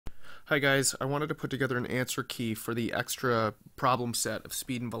Hi guys, I wanted to put together an answer key for the extra problem set of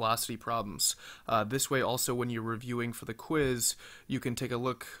speed and velocity problems. This way also when you're reviewing for the quiz, you can take a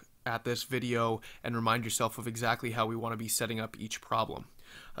look at this video and remind yourself of exactly how we want to be setting up each problem.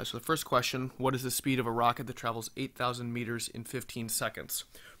 So the first question, what is the speed of a rocket that travels 8,000 meters in 15 seconds?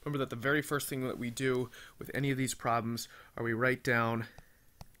 Remember that the very first thing that we do with any of these problems are we write down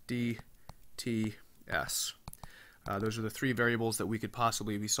d, t, s. Those are the three variables that we could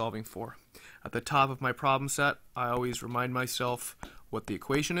possibly be solving for. At the top of my problem set, I always remind myself what the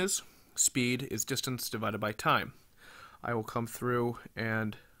equation is. Speed is distance divided by time. I will come through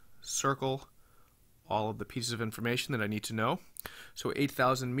and circle all of the pieces of information that I need to know. So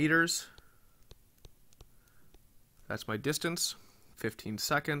 8,000 meters, that's my distance. 15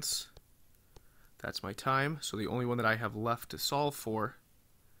 seconds, that's my time. So the only one that I have left to solve for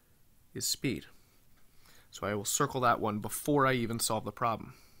is speed. So I will circle that one before I even solve the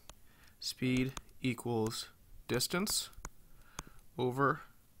problem. Speed equals distance over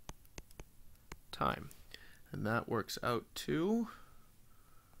time. And that works out to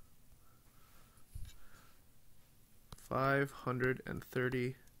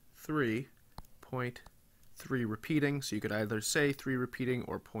 533.3 repeating. So you could either say 3 repeating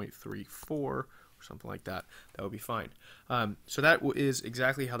or 0.34 or something like that. That would be fine. So that is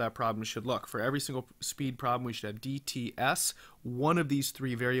exactly how that problem should look. For every single speed problem, we should have dts, one of these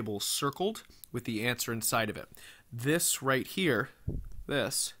three variables circled with the answer inside of it. This right here,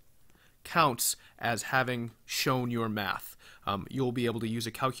 this, counts as having shown your math. You'll be able to use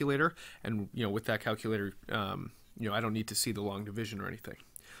a calculator, and with that calculator, I don't need to see the long division or anything.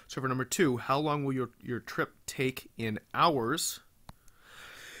 So for number 2, how long will your trip take in hours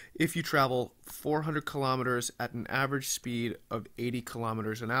if you travel 400 kilometers at an average speed of 80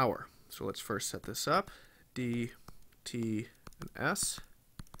 kilometers an hour? So let's first set this up. D, T, and S.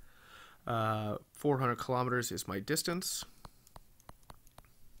 400 kilometers is my distance.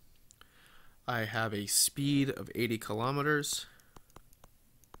 I have a speed of 80 kilometers.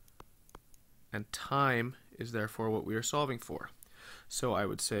 And time is therefore what we are solving for. So I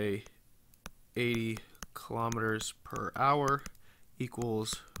would say 80 kilometers per hour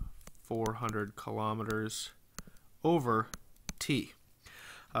equals 400 kilometers over t.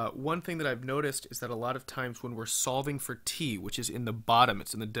 One thing that I've noticed is that a lot of times when we're solving for t, which is in the bottom,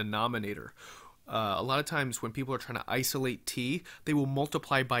 it's in the denominator, a lot of times when people are trying to isolate t, they will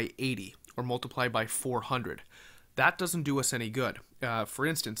multiply by 80 or multiply by 400. That doesn't do us any good. For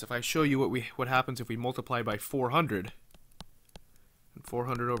instance, if I show you what happens if we multiply by 400, and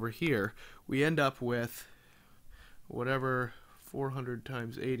 400 over here, we end up with whatever 400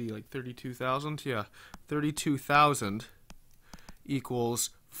 times 80, like 32,000? Yeah, 32,000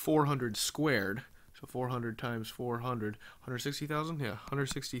 equals 400 squared. So 400 times 400, 160,000? Yeah,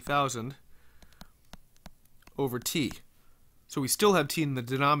 160,000 over t. So we still have t in the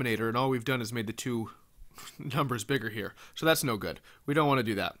denominator, and all we've done is made the two numbers bigger here. So that's no good. We don't want to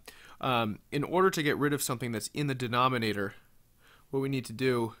do that. In order to get rid of something that's in the denominator, what we need to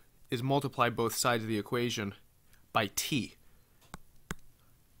do is multiply both sides of the equation by t.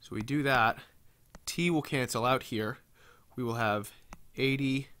 So we do that. T will cancel out here. We will have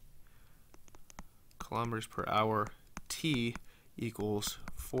 80 kilometers per hour t equals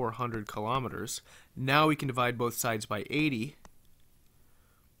 400 kilometers. Now we can divide both sides by 80.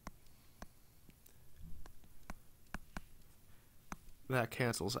 That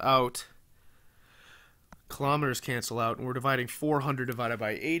cancels out. Kilometers cancel out, and we're dividing 400 divided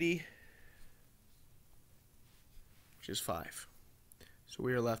by 80, which is 5. So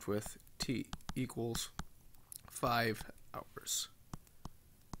we are left with t equals 5 hours.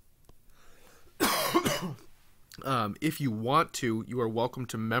 If you want to, you are welcome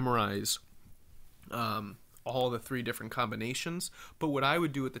to memorize all the three different combinations. But what I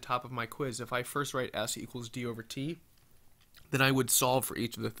would do at the top of my quiz, if I first write s equals d over t, then I would solve for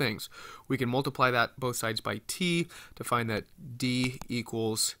each of the things. We can multiply that both sides by t to find that d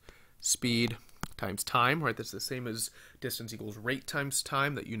equals speed times time, right? That's the same as distance equals rate times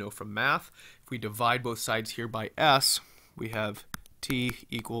time that you know from math. If we divide both sides here by s, we have t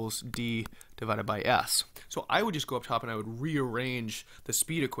equals d divided by s. So I would just go up top and I would rearrange the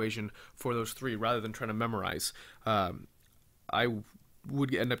speed equation for those three rather than trying to memorize. I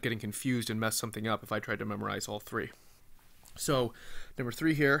would end up getting confused and mess something up if I tried to memorize all three. So number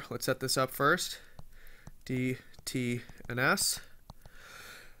 3 here, let's set this up first. D, T, and S.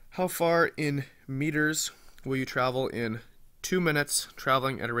 How far in meters will you travel in 2 minutes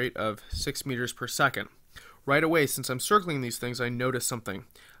traveling at a rate of 6 meters per second? Right away, since I'm circling these things, I notice something.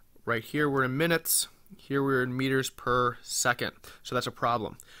 Right here we're in minutes, Here we're in meters per second, so that's a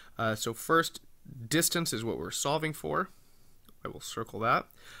problem. So first, distance is what we're solving for. I will circle that.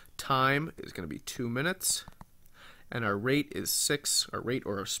 Time is going to be 2 minutes, and our rate is 6. Our rate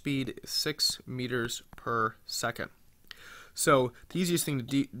or our speed is 6 meters per second. So the easiest thing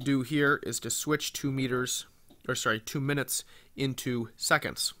to do here is to switch 2 minutes into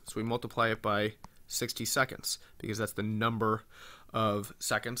seconds. So we multiply it by 60 seconds because that's the number of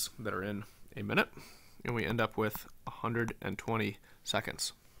seconds that are in a minute, and we end up with 120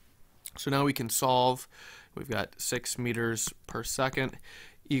 seconds. So now we can solve. We've got 6 meters per second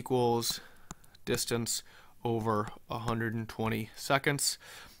equals distance over 120 seconds.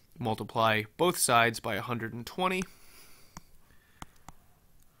 Multiply both sides by 120.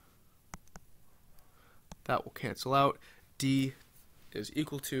 That will cancel out. D is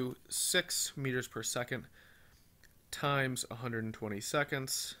equal to 6 meters per second times 120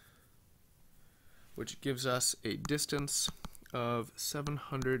 seconds, which gives us a distance of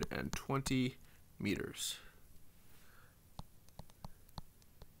 720 meters.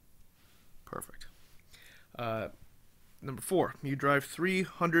 Perfect. Number 4, you drive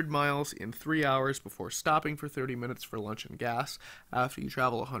 300 miles in 3 hours before stopping for 30 minutes for lunch and gas after you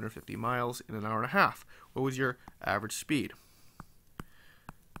travel 150 miles in an hour and a half. What was your average speed?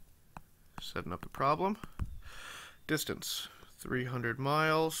 Setting up the problem. Distance, 300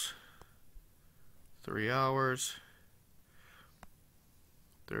 miles, 3 hours,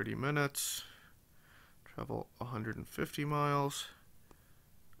 30 minutes, travel 150 miles,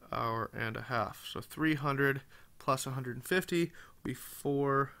 hour and a half. So 300 plus 150 will be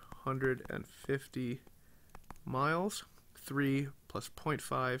 450 miles. 3 plus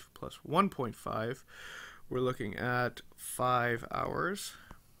 0.5 plus 1.5, we're looking at 5 hours.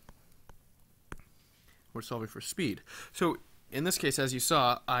 We're solving for speed. So in this case, as you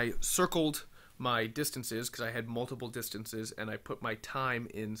saw, I circled my distances because I had multiple distances, and I put my time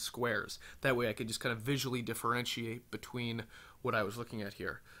in squares. That way I could just kind of visually differentiate between what I was looking at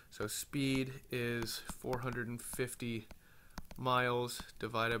here. So speed is 450 miles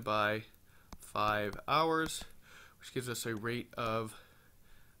divided by 5 hours, which gives us a rate of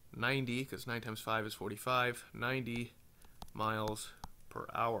 90, because 9 times 5 is 45, 90 miles per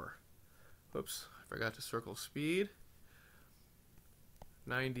hour. Oops, I forgot to circle speed.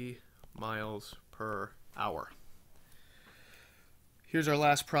 90 miles per hour. Here's our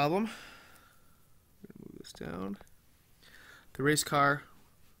last problem. I'm going to move this down. The race car,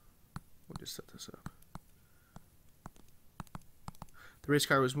 we'll just set this up. The race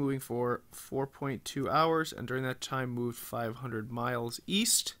car was moving for 4.2 hours, and during that time moved 500 miles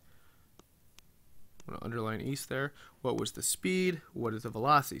east. I'm going to underline east there. What was the speed? What is the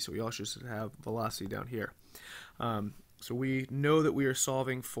velocity? So we also should have velocity down here. So we know that we are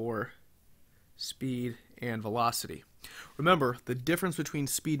solving for speed and velocity. Remember, the difference between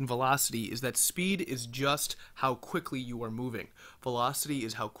speed and velocity is that speed is just how quickly you are moving. Velocity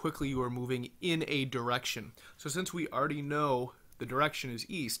is how quickly you are moving in a direction. So since we already know the direction is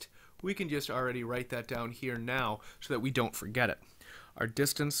east, we can just already write that down here now so that we don't forget it. Our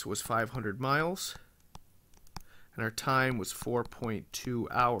distance was 500 miles, and our time was 4.2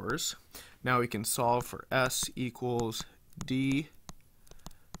 hours. Now we can solve for S equals D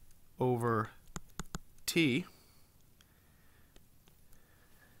over T.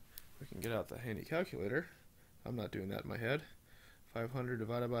 We can get out the handy calculator. I'm not doing that in my head. 500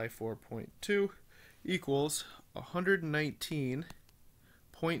 divided by 4.2 equals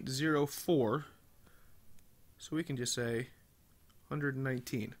 119.04. So we can just say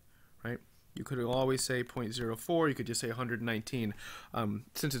 119, right? You could always say 0.04, you could just say 119.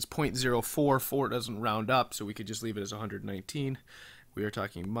 Since it's 0.04, 4 doesn't round up, so we could just leave it as 119. We are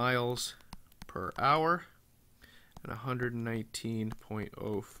talking miles per hour, and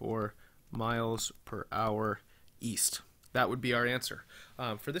 119.04 miles per hour east. That would be our answer.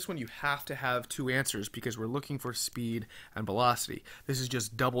 For this one, you have to have 2 answers because we're looking for speed and velocity. This is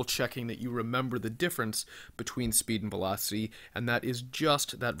just double checking that you remember the difference between speed and velocity, and that is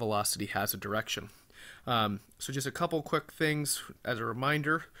just that velocity has a direction. So just a couple quick things as a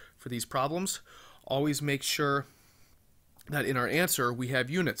reminder for these problems. Always make sure that in our answer we have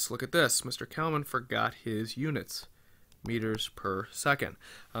units. Look at this. Mr. Kalman forgot his units. Meters per second.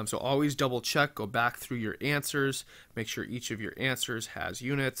 So always double check, go back through your answers, make sure each of your answers has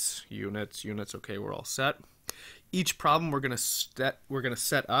units. Okay, we're all set. Each problem we're going to set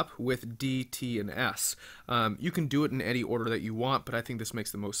up with D, T, and S. You can do it in any order that you want, but I think this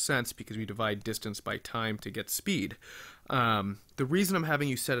makes the most sense because we divide distance by time to get speed. The reason I'm having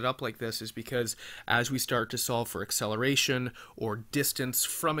you set it up like this is because as we start to solve for acceleration or distance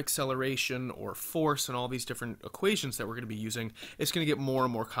from acceleration or force and all these different equations that we're going to be using, it's going to get more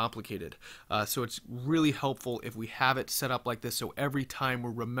and more complicated. So it's really helpful if we have it set up like this, so every time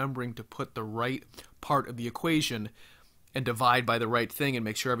we're remembering to put the right part of the equation and divide by the right thing and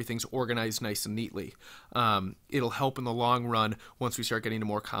make sure everything's organized nice and neatly. It'll help in the long run once we start getting to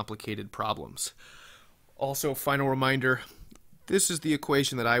more complicated problems. Also, final reminder, this is the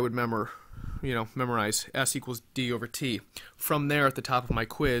equation that I would memorize, S equals D over T. From there, at the top of my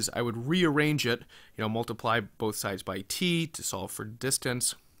quiz, I would rearrange it, multiply both sides by T to solve for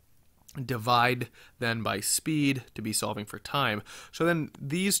distance, divide then by speed to be solving for time. So then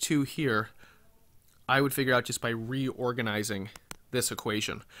these two here, I would figure out just by reorganizing this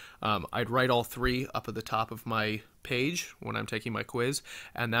equation. I'd write all three up at the top of my page when I'm taking my quiz,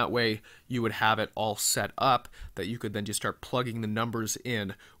 and that way you would have it all set up that you could then just start plugging the numbers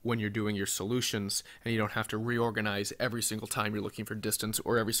in when you're doing your solutions, and you don't have to reorganize every single time you're looking for distance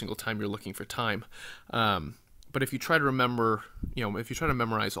or every single time you're looking for time. But if you try to remember, if you try to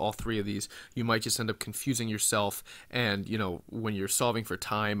memorize all three of these, you might just end up confusing yourself, and when you're solving for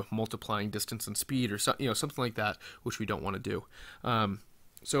time, multiplying distance and speed, or something like that, which we don't want to do.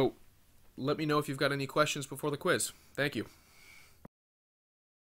 So let me know if you've got any questions before the quiz. Thank you.